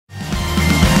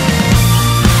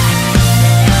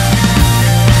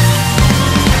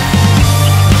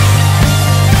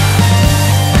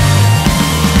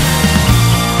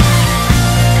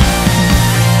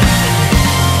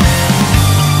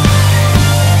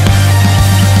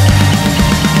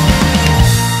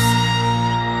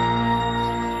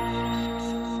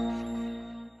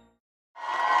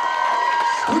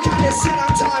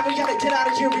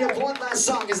over here. We have one last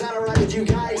song. Is that alright with you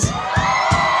guys?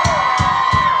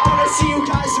 I want to see you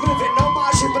guys moving. No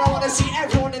moshing, but I want to see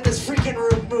everyone in this freaking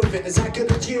room moving. Is that good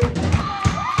with you?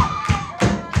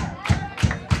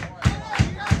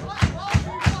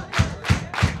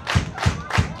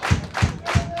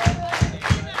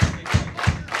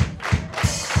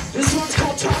 This one's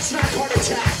called Talk Smack Heart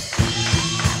Attack.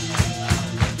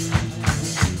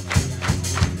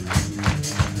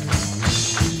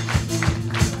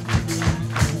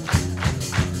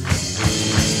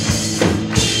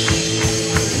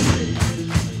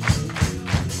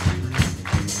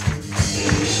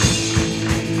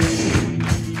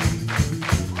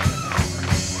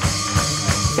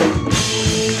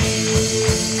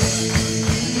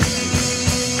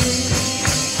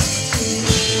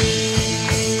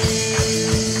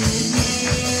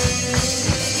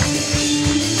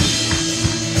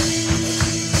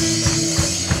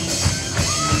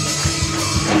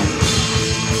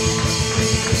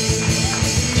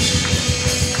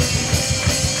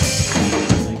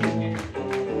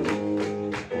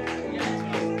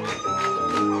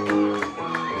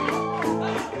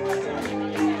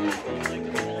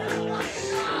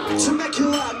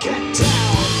 Temecula, get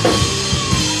down.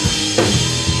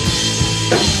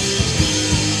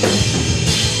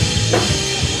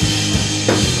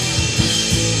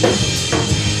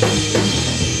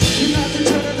 You're not the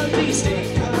turn of the beast,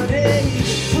 ain't cutting.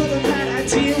 For the bad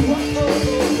idea, I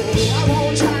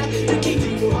won't try to keep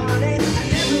you on it. I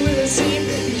never really seem,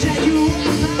 yeah, you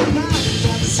are my mind.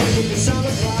 Not to see what it's all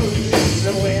about.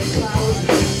 The wind clouds,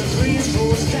 the breeze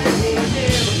pulls back.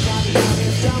 Never thought that I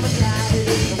was dumb and tired.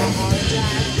 My heart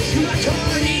died. You're my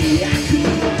cardiac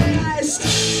arrest.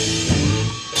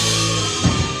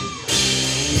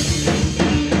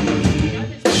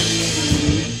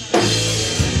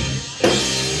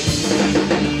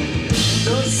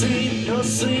 No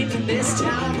sleep in this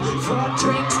town. 4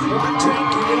 drinks, 1 drink,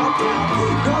 give it all down.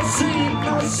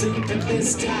 No sleep in this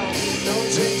town. No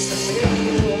drinks to live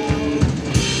you out.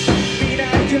 Mean I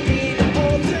could be the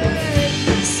whole thing.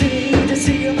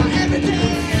 See about everything.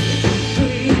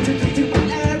 Breathe through my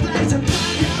airways and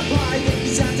find out why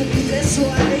things have to be this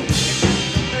way.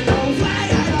 And no way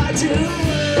I do.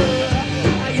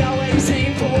 I always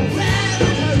aim for where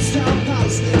it hurts the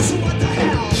most. So what the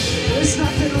hell? There's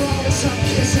nothing wrong with some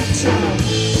kiss and tell.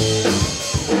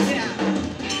 Yeah.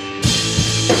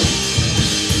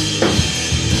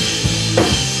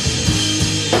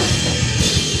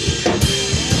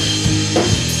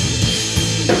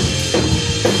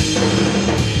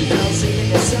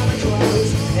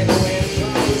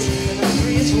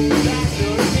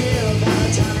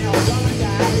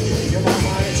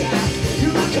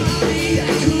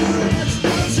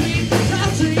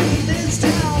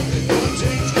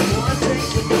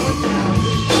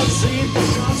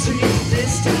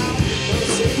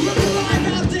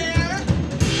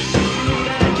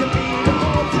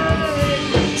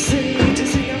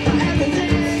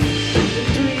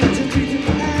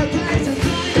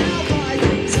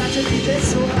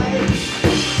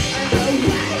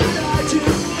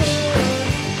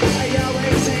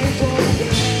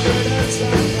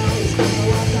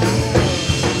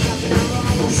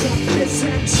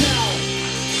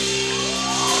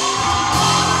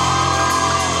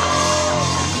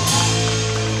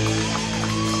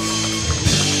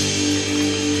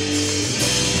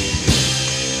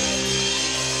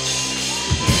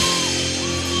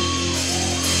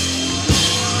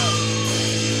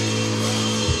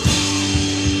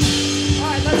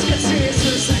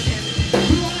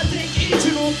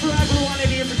 For everyone in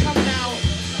here for coming out.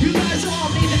 You guys all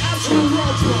mean the absolute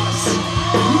world to us.